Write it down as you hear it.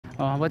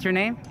Oh, what's your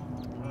name?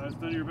 It's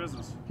none of your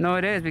business. No,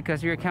 it is,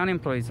 because you're a county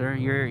employee, sir.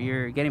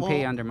 You're getting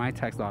paid under my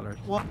tax dollars.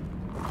 What?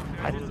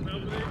 I didn't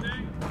help with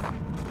anything?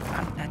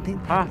 I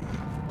think. Huh?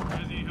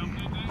 Does he help with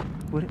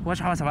anything? What's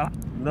house about?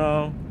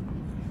 No.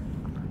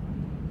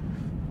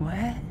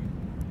 What?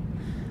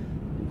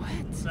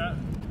 What's that?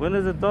 When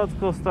does adult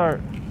school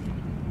start?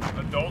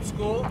 Adult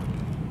school?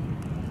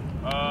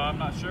 I'm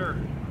not sure.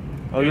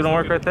 Oh, you don't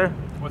work right there?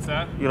 What's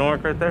that? You don't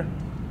work right there?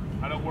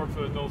 I don't work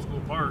for the adult school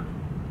part.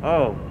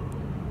 Oh.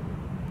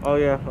 Oh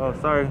yeah. Oh,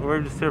 sorry.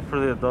 We're just here for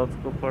the adult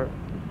school part.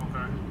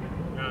 Okay.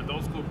 Yeah,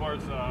 adult school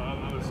part's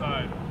on the other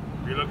side.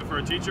 Are you looking for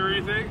a teacher or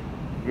anything?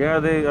 Yeah,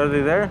 are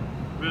they there?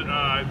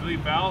 I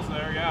believe Val's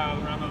there,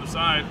 yeah, around the other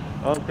side.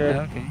 Okay.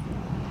 Yeah, okay.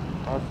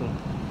 Awesome.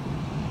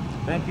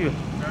 Thank you.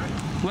 Okay.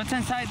 What's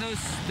inside those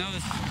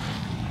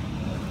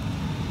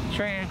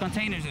tray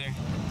containers there?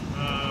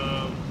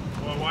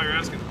 Well, why you're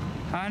asking?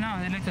 I don't know,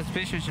 they look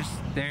suspicious just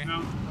there.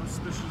 No, no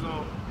suspicious at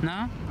all.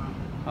 No? No.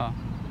 Oh.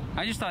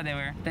 I just thought they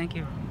were. Thank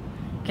you.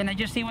 Can I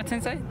just see what's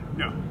inside?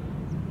 No.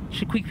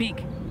 Just a quick peek.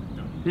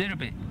 No. Little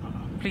bit.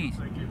 Please.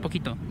 Thank you.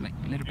 Poquito. Like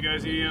a little You bit.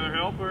 guys need any other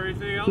help or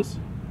anything else?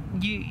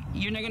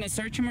 You're not gonna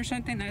search him or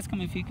something? Ask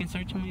him if you can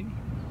search him maybe?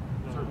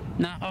 Sure.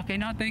 No? Okay,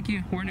 no, thank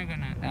you. We're not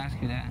gonna ask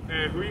you that.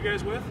 Hey, who are you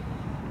guys with?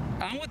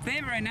 I'm with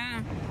them right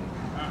now.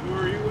 Who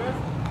are you with?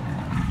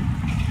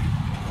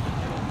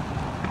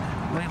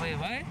 Wait,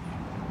 what?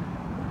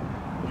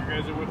 You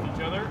guys are with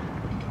each other?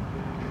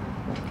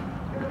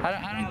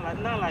 I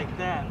don't. Not like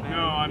that, man.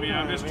 No, I mean,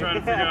 I'm just trying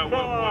to figure out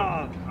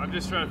I'm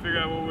just trying to figure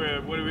out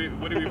what are we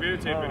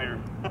videotaping here?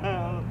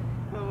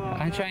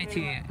 I'm trying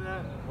to.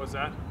 What's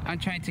that? I'm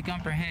trying to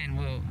comprehend.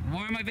 Well,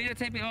 where am I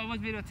videotaping? Oh, I was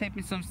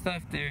videotaping some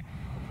stuff there.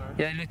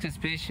 Okay. Yeah, it looks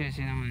suspicious,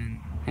 you know, and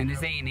in this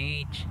day and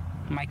age,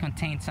 it might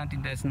contain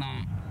something that's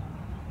not,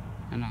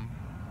 I don't know,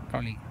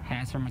 probably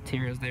hazard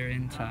materials there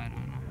inside, I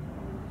don't know.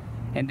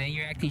 And then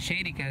you're acting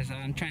shady because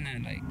I'm trying to,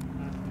 like,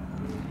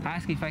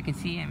 ask you if I can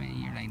see him, and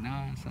you're like,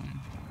 no, so.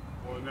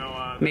 Well,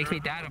 no, Makes me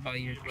doubt about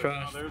your but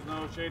trust. No, there's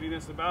no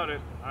shadiness about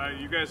it.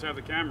 You guys have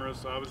the cameras,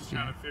 so I was just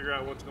trying to figure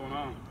out what's going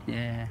on.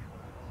 Yeah.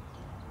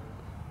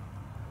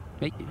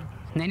 Wait,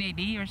 any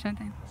ID or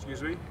something?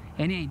 Excuse me?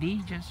 Any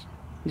ID, just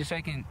so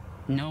I can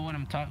know what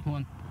I'm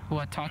who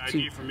I talk to.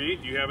 ID for me?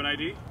 Do you have an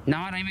ID? No,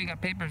 I don't even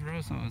got papers,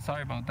 bro, so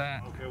sorry about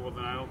that. Okay, well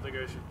then I don't think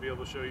I should be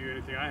able to show you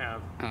anything I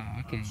have. Oh,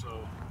 okay.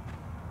 So,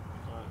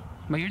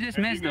 But you're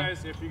dismissed, though.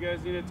 if you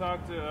guys need to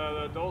talk to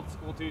the adult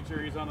school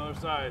teacher, he's on the other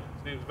side.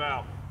 His name's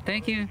Val.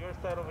 Thank you. Your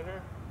side over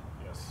here?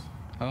 Yes.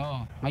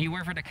 Oh, you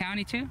work for the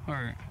county too,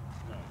 or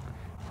No.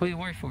 who you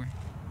work for?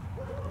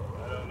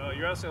 I don't know.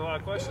 You're asking a lot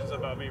of questions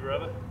about me,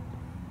 brother.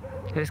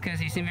 It's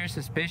because you seem very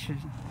suspicious.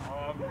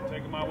 I'm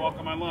taking my walk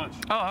on my lunch.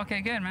 Oh,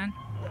 okay, good, man.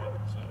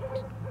 So,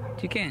 You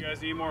if can. you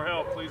guys need more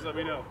help, please let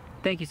me know.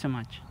 Thank you so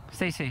much.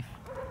 Stay safe.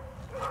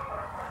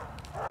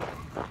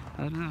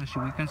 I don't know,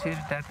 should we consider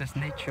that the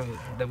snitch or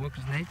the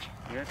worker snitch?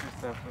 You got your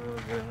stuff a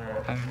little good in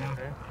there. I don't know.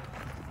 Okay.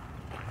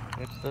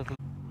 Get stuff. Are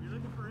you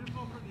looking for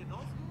info for the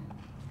adult school?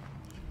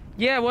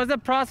 Yeah, what's the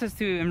process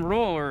to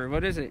enroll, or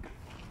what is it?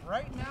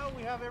 Right now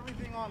we have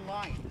everything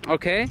online.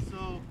 Okay.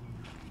 So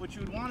what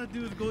you would want to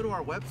do is go to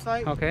our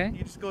website. Okay.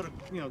 You just go to,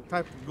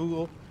 type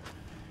Google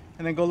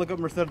and then go look up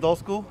Merced Adult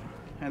School.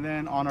 And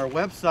then on our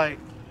website,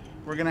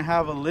 we're going to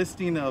have a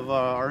listing of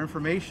our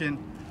information.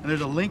 And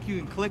there's a link you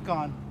can click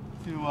on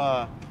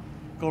to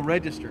go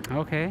register.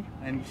 Okay.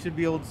 And you should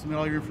be able to submit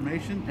all your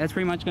information. That's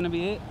pretty much going to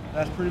be it?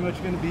 That's pretty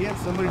much going to be it.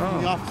 Somebody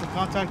from the Oh. office will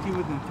contact you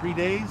within 3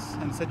 days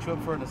and set you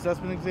up for an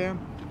assessment exam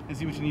and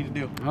see what you need to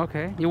do.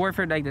 Okay. You work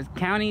for like the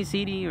county,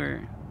 city,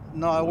 or?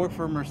 No, I work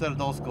for Merced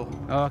Adult School.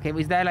 Oh, okay.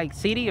 Is that like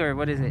city, or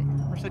what is it?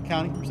 Merced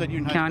County, Merced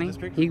Union High School County?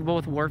 District. You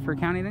both work for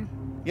county then?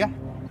 Yeah.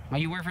 Oh,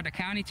 you work for the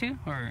county too,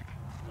 or?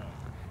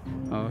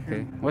 Oh,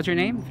 okay. What's your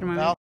name?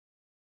 Val.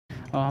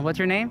 Oh, what's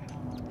your name?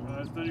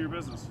 It's none of your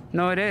business.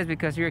 No, it is,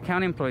 because you're a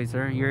county employee,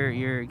 sir.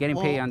 You're getting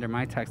paid under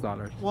my tax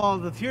dollars. Well,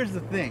 here's the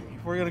thing.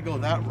 If we're gonna go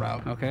that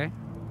route, Okay.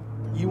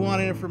 you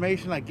wanted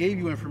information. I gave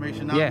you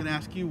information. Now Yeah. I'm gonna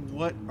ask you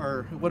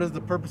what is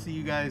the purpose of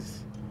you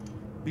guys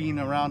being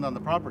around on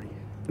the property?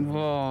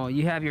 Well,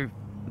 you have your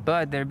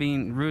bud. They're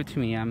being rude to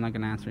me. I'm not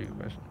gonna answer your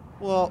question.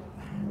 Well,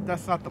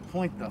 that's not the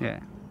point, though. Yeah.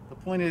 The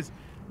point is,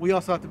 we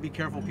also have to be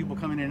careful people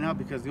coming in and out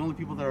because the only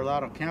people that are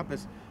allowed on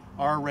campus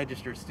are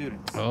registered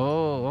students.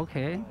 Oh,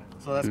 okay.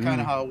 So that's kind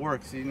of how it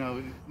works.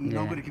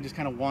 Nobody can just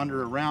kind of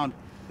wander around.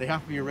 They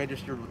have to be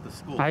registered with the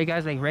school. Are you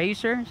guys like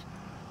registered?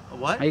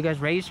 What? Are you guys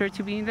registered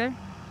to be in there?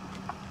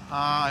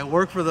 I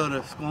work for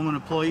the school. I'm an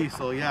employee,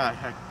 so yeah,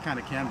 I kind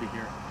of can be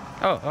here.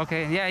 Oh,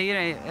 okay.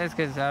 Yeah, that's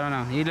because I don't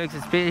know. He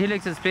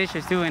looks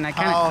suspicious too, and I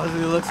kind How of. does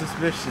he look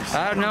suspicious?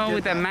 I don't know, get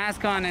with the that.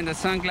 mask on and the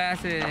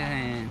sunglasses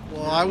and.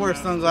 Well, I wear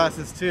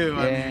sunglasses too.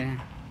 Yeah. I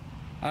mean,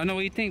 I don't know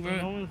what you think, No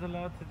bro. one's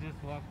allowed to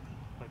just walk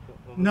like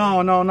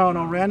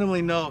no.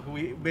 Randomly, no.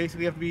 We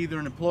basically have to be either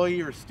an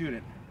employee or a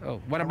student. Oh,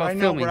 what about Right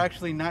now, filming? we're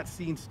actually not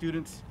seeing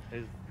students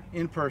Is,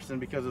 in person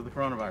because of the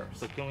coronavirus.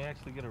 so can we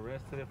actually get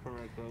arrested if we're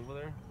like over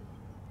there?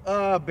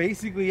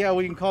 Basically, yeah,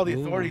 we can call the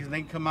Ooh. authorities and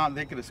they can come out and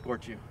they can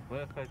escort you.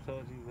 What if I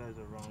told you guys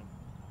are wrong?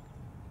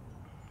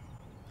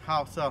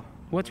 How so?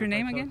 What's your What if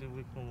name I told again? you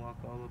we can walk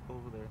all up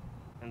over there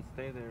and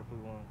stay there if we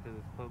want, because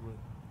it's public.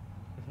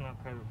 It's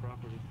not private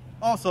property.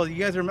 Also, you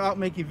guys are out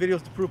making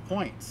videos to prove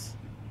points.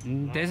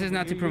 This is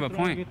not to prove a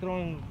point. You're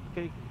throwing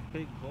fake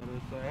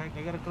voters. So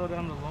I gotta throw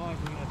down the law if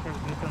we're gonna try to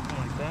do something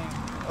like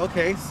that.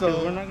 Okay, 'Cause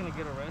so we're not gonna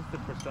get arrested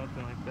for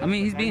something like that. I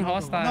mean, he's Like, being know the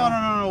hostile.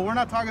 law. no. We're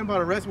not talking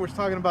about arrest. We're just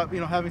talking about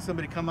having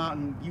somebody come out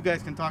and you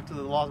guys can talk to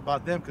the laws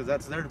about them because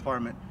that's their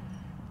department.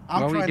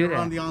 I'm Why would we trying to do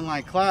run that? the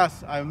online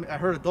class. I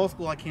heard adult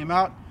school. I came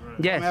out.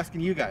 Yes. I'm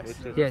asking you guys. Which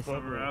is Yes. That's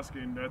why we're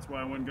asking. That's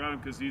why I went and got him,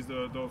 because he's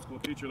the adult school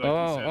teacher. Like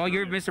Oh, you said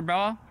you're earlier. Mr.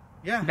 Bell?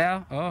 Yeah.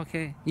 Bell? Oh,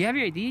 okay. You have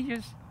your ID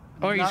just?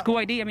 Or your Not- school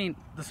ID? I mean,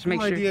 The just to make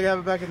school sure. ID I have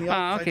it back in the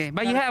office. I okay. just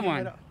But you gotta have keep one?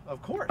 it up.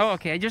 Of course. Oh,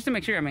 okay. Just to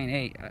make sure. I mean,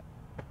 hey,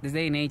 this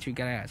day and age, you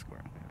gotta ask, bro.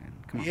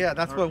 Come on. Yeah,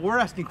 that's why we're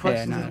asking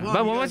questions no, as no. well. But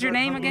You what was guys your are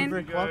name not again?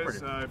 very You guys,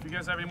 cooperative. if you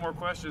guys have any more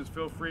questions,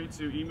 feel free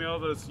to email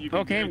us. You can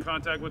Okay. get in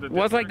contact with the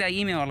What's like district. that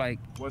email like?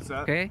 What's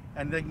that? Okay.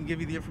 And they can give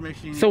you the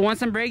information you need. So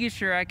once I'm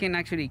registered, I can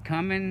actually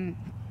come and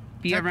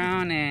be Technically-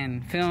 around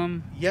and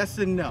film. Yes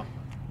and no.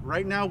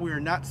 Right now, we are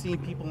not seeing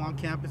people on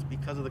campus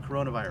because of the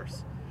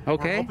coronavirus. We're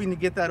Okay. hoping to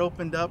get that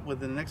opened up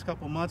within the next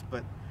couple months,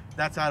 but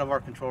that's out of our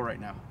control right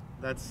now.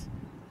 That's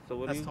So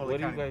what That's do you totally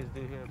guys county.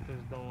 do here if there's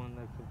no one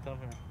that can come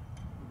here?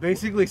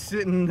 basically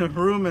sit in the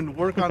room and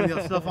work on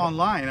the stuff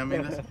online. I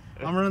mean,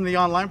 I'm running the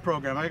online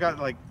program. I got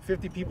like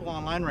 50 people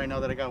online right now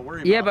that I got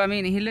worried Yeah, about. but I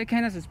mean, he looked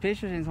kind of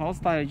suspicious and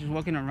hostile, just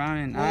walking around.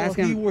 And I asked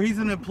him, he's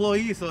an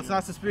employee, so it's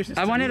not suspicious.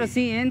 I wanted me. to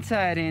see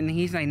inside, and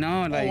he's like,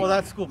 no, like, Oh, well,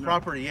 that's school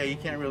property. Yeah, you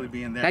can't really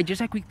be in there. like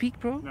just a quick peek,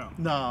 bro. No.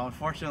 No,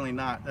 unfortunately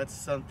not. That's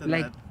something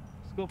Like- that.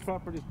 School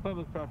property is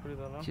public property,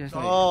 though, no? Just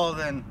like, Oh,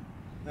 then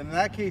in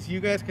that case,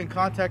 you guys can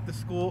contact the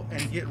school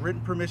and get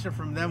written permission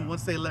from them.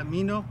 Once they let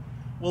me know,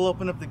 we'll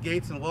open up the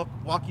gates and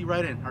walk you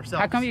right in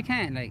ourselves. how come you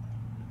can't? Like,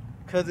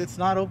 Because it's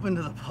not open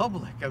to the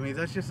public. I mean,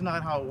 that's just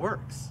not how it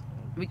works.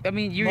 I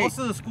mean, you. Most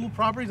of the school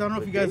properties, I don't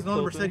know if you guys gates know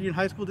the open. Merced Union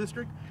High School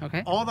District.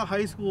 Okay. All the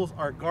high schools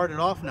are guarded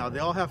off now. They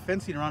all have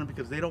fencing around them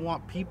because they don't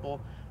want people,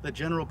 the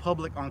general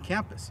public, on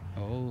campus.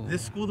 Oh.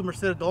 This school, the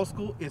Merced Adult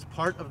School, is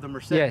part of the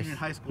Merced Yes. Union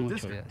High School Mucho,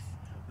 District. yes.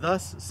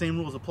 Thus, same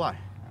rules apply.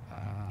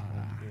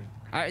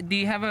 Do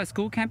you have a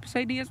school campus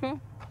ID as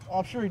well? Well,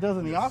 I'm sure he does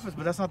in the office,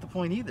 but that's not the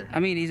point either. I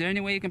mean, is there any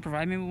way you can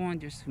provide me with one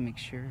just to make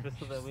sure? Just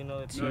so that we know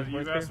it's No, you you've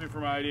work asked here? me for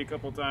my ID a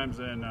couple times,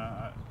 and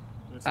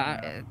it's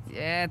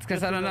Yeah, it's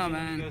because Just I don't so know,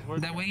 that you man. guys work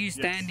The here? way you're Yes.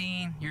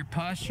 standing, your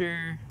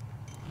posture,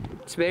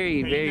 it's very, hey,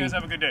 you very. guys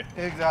have a good day.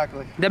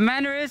 Exactly. The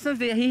mannerisms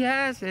that he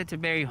has, it's a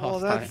very Well,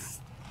 hostile. that's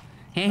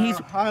And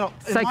he's I don't.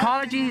 in my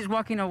psychology. opinion- He's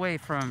walking away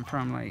from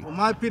like. Well,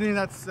 my opinion,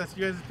 that's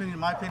your guys' opinion. In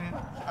my opinion,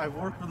 I've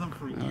worked with them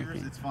for years.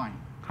 Okay. It's fine.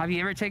 Have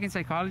you ever taken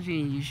psychology?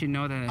 You should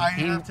know that I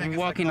have taken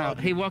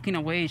psychology. he walking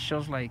away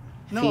shows like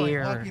No,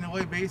 fear. I'm walking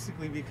away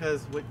basically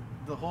because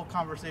the whole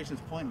conversation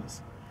is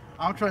pointless.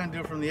 I'm trying to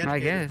do it from the I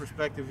educator's guess.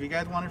 perspective. If you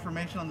guys want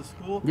information on the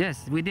school,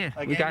 Yes, we did.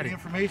 I We gave got you the it.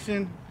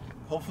 information.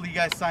 Hopefully, you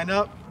guys sign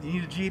up. You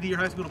need a GED or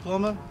high school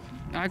diploma.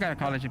 I got a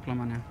college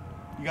diploma now.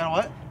 You got a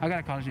what? I got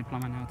a college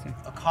diploma now too.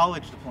 A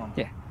college diploma.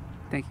 Yeah,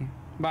 thank you.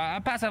 But I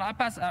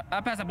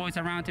pass the boys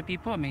around to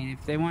people. I mean,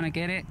 if they want to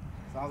get it,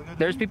 Sounds good. to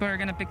there's me. people who are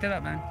gonna pick that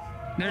up, man.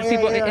 There's Oh, yeah,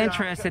 people yeah, yeah.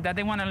 interested that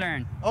they want to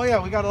learn. Oh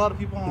yeah, we got a lot of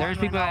people online. There's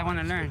right people now. that want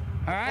to learn.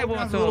 All right, well,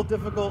 Program's a little so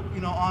difficult,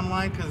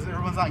 online because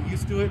everyone's not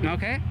used to it.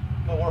 okay.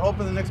 But we're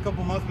hoping the next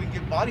couple months we can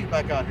get bodies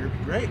back out here. It'd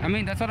be great. I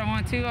mean, that's what I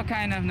want too.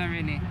 Kind of, not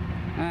really.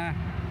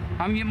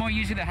 I'm more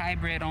used to the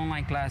hybrid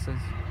online classes.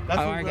 That's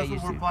I what, already that's got what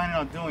used we're to. planning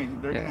on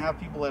doing. They're Yeah. going to have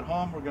people at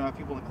home. We're going to have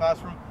people in the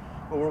classroom.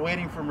 But we're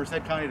waiting for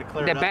Merced County to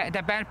clear it up.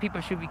 The bad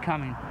people should be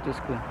coming to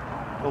school,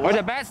 The or what?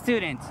 the bad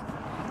students,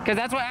 because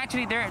that's what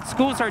actually their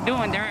schools are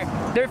doing.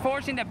 They're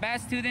forcing the bad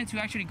students to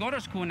actually go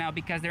to school now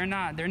because they're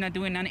not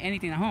doing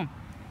anything at home.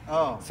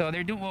 Oh. So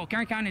they're doing well.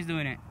 Kern County is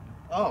doing it.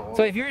 Oh.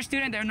 So if you're a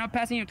student, they're not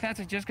passing your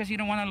classes just because you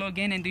don't want to log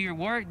in and do your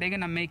work. They're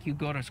gonna make you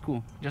go to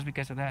school just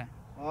because of that.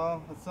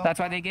 Well, That's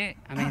why they get.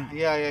 I mean,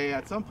 Yeah.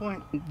 At some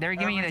point, they're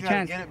giving you the everybody's gotta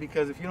chance. get it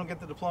because if you don't get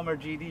the diploma or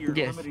GED, you're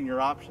Yes. limiting your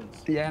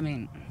options. Yeah, I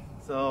mean,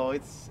 So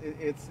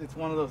it's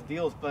one of those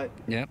deals. But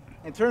yep.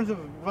 in terms of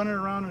running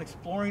around and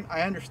exploring,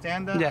 I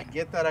understand that. Yeah. I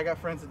get that. I got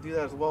friends that do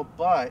that as well.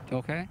 But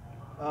Okay.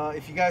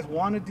 if you guys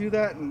want to do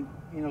that and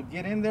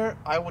get in there,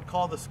 I would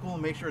call the school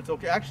and make sure it's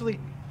okay. Actually,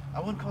 I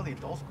wouldn't call the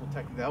adult school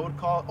technically. I would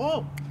call.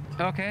 Oh,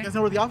 Okay. you guys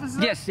know where the office is?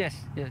 at?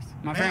 Yes.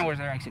 My friend Man. was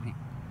there actually.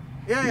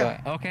 Yeah.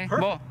 But, okay.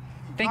 Perfect. Well,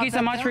 thank you so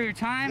Contact much them. for your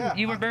time. Yeah,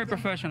 You were very contact them.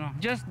 professional.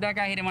 Just that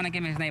guy, he didn't want to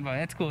give me his name, but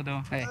that's cool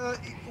though. Hey.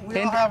 We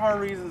Then- all have our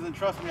reasons, and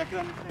trust me, I can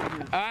understand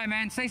yours. All right,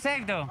 man. Stay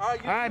safe though.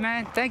 right, you All right, too.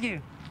 man. Thank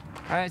you.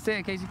 All right, stay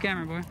in case you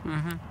camera, boy.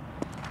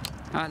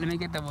 Let me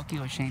get the walkie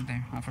of shame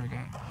there. I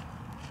forgot.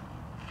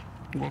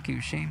 Walkie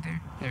of shame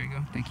there. There we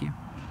go. Thank you.